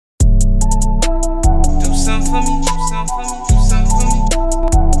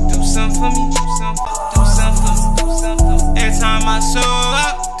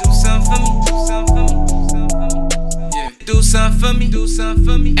do something for me. Do something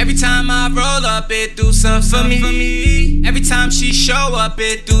for me. Every time I roll up, it do something for me. Every time she show up,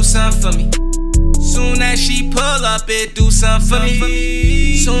 it do something for me. Soon as she pull up, it do something for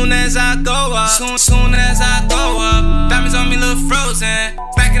me. Soon as I go up, soon as I go up, diamonds on me look frozen.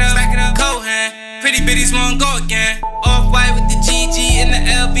 Back it up, cold hand. Pretty bitties wanna go again. Off-white with the GG and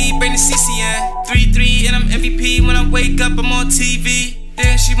the LV, bring the CCN. 3-3 and I'm MVP. When I wake up, I'm on TV.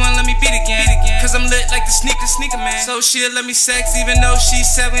 Then she won't let me beat again, cause I'm lit like the sneaker man. So she'll let me sex even though she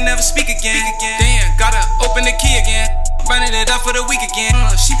said we never speak again. Damn, gotta open the key again. Running it up for the week again.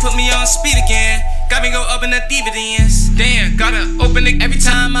 She put me on speed again. Got me go up in the dividends. Damn, gotta open it. Every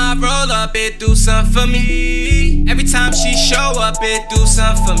time I roll up, it do something for me. Every time she show up, it do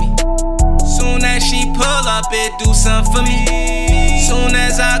something for me. Soon as she pull up, it do something for me. Soon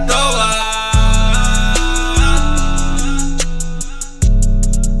as I go up.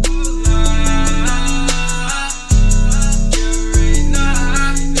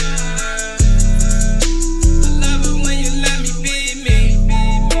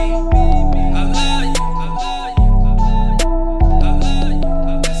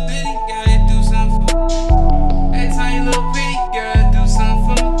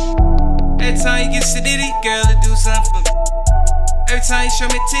 Girl, it do something for me. Every time you show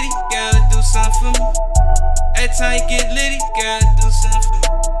me titty, girl, it do something for me. Every time you get litty, girl, it do something for me.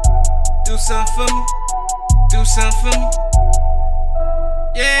 Do something for me. Do something for me.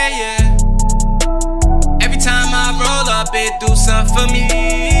 Yeah, yeah. Every time I roll up, it do something for me.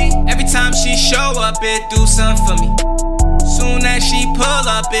 Every time she show up, it do something for me. Soon as she pull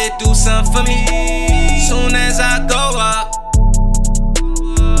up, it do something for me. Soon as I go up.